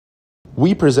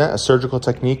We present a surgical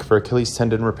technique for Achilles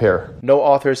tendon repair. No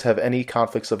authors have any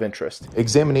conflicts of interest.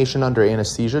 Examination under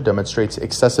anesthesia demonstrates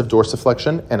excessive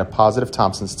dorsiflexion and a positive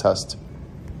Thompson's test.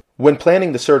 When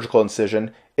planning the surgical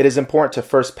incision, it is important to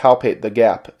first palpate the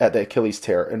gap at the Achilles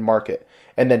tear and mark it,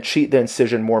 and then treat the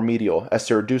incision more medial as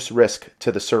to reduce risk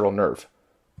to the sural nerve.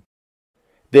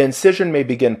 The incision may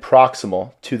begin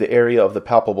proximal to the area of the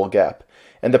palpable gap,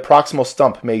 and the proximal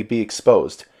stump may be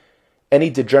exposed. Any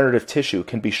degenerative tissue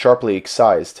can be sharply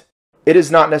excised. It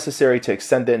is not necessary to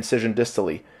extend the incision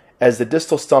distally, as the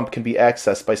distal stump can be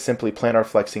accessed by simply plantar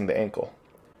flexing the ankle.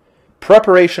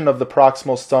 Preparation of the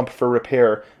proximal stump for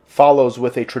repair follows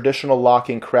with a traditional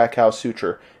locking Krakow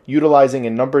suture, utilizing a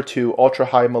number 2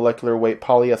 ultra-high molecular weight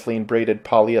polyethylene braided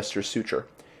polyester suture.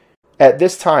 At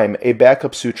this time, a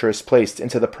backup suture is placed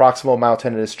into the proximal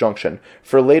myotendinous junction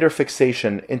for later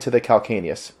fixation into the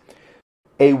calcaneus.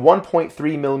 A 1.3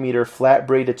 mm flat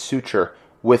braided suture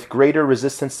with greater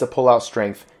resistance to pull-out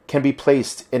strength can be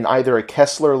placed in either a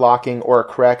Kessler locking or a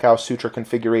Krakow suture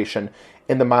configuration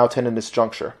in the myotendinous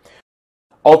juncture.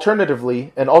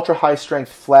 Alternatively, an ultra-high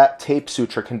strength flat tape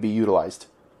suture can be utilized.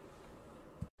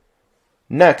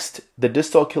 Next, the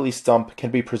distal Achilles stump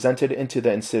can be presented into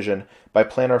the incision by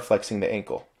plantar flexing the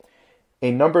ankle.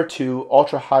 A number 2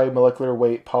 ultra-high molecular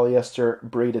weight polyester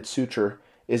braided suture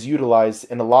is utilized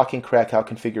in a locking Krakow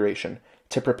configuration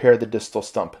to prepare the distal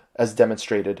stump, as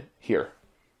demonstrated here.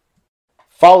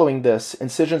 Following this,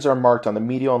 incisions are marked on the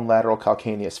medial and lateral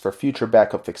calcaneus for future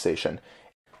backup fixation.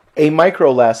 A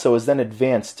micro lasso is then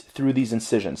advanced through these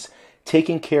incisions,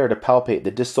 taking care to palpate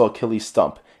the distal Achilles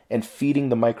stump and feeding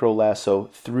the micro lasso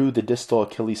through the distal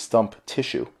Achilles stump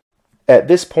tissue. At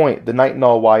this point, the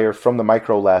nitinol wire from the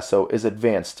micro lasso is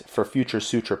advanced for future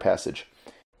suture passage.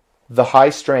 The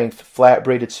high-strength,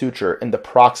 flat-braided suture in the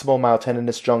proximal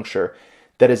myotendinous juncture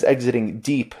that is exiting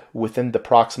deep within the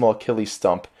proximal Achilles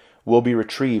stump will be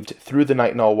retrieved through the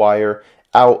nitinol wire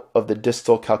out of the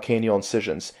distal calcaneal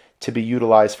incisions to be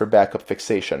utilized for backup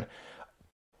fixation.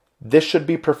 This should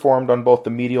be performed on both the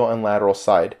medial and lateral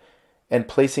side, and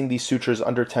placing these sutures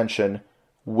under tension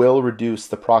will reduce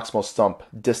the proximal stump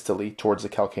distally towards the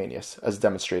calcaneus, as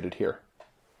demonstrated here.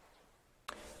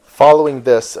 Following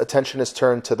this, attention is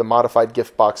turned to the modified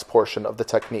gift box portion of the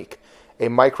technique. A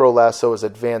micro lasso is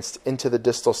advanced into the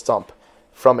distal stump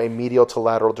from a medial to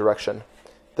lateral direction.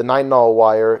 The nitinol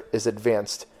wire is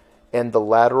advanced, and the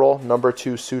lateral number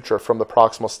 2 suture from the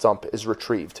proximal stump is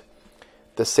retrieved.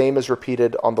 The same is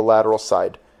repeated on the lateral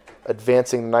side,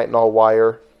 advancing the nitinol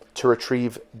wire to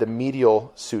retrieve the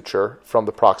medial suture from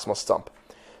the proximal stump,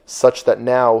 such that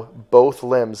now both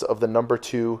limbs of the number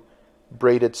 2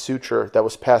 braided suture that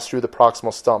was passed through the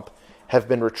proximal stump have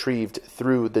been retrieved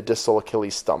through the distal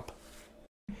Achilles stump.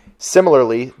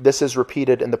 Similarly, this is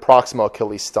repeated in the proximal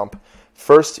Achilles stump,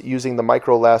 first using the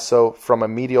micro lasso from a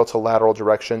medial to lateral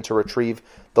direction to retrieve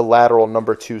the lateral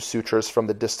number 2 sutures from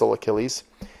the distal Achilles,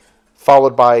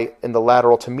 followed by in the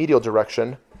lateral to medial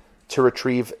direction to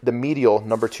retrieve the medial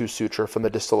number 2 suture from the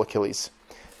distal Achilles,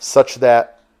 such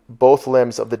that both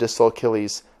limbs of the distal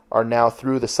Achilles are now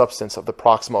through the substance of the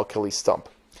proximal Achilles stump.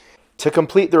 To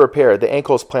complete the repair, the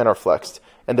ankle is plantar flexed,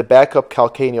 and the backup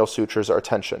calcaneal sutures are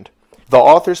tensioned. The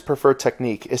author's preferred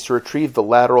technique is to retrieve the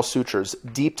lateral sutures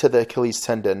deep to the Achilles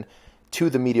tendon to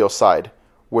the medial side,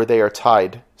 where they are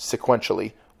tied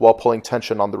sequentially while pulling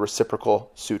tension on the reciprocal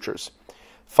sutures.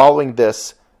 Following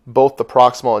this, both the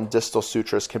proximal and distal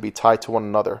sutures can be tied to one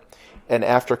another, and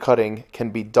after cutting can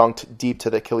be dunked deep to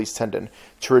the Achilles tendon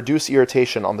to reduce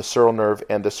irritation on the sural nerve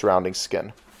and the surrounding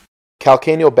skin.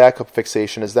 Calcaneal backup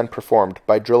fixation is then performed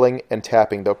by drilling and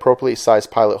tapping the appropriately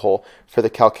sized pilot hole for the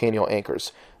calcaneal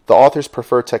anchors. The author's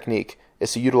preferred technique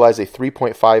is to utilize a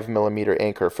 3.5 mm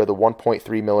anchor for the 1.3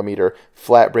 mm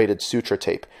flat braided suture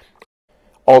tape.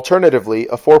 Alternatively,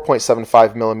 a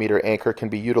 4.75 mm anchor can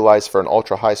be utilized for an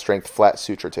ultra-high strength flat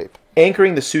suture tape.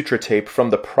 Anchoring the suture tape from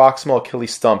the proximal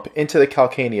Achilles stump into the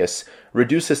calcaneus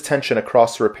reduces tension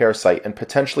across the repair site and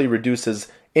potentially reduces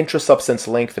intrasubstance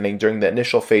lengthening during the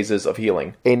initial phases of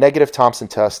healing. A negative Thompson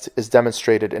test is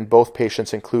demonstrated in both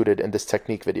patients included in this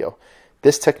technique video.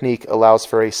 This technique allows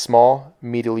for a small,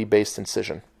 medially based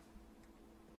incision.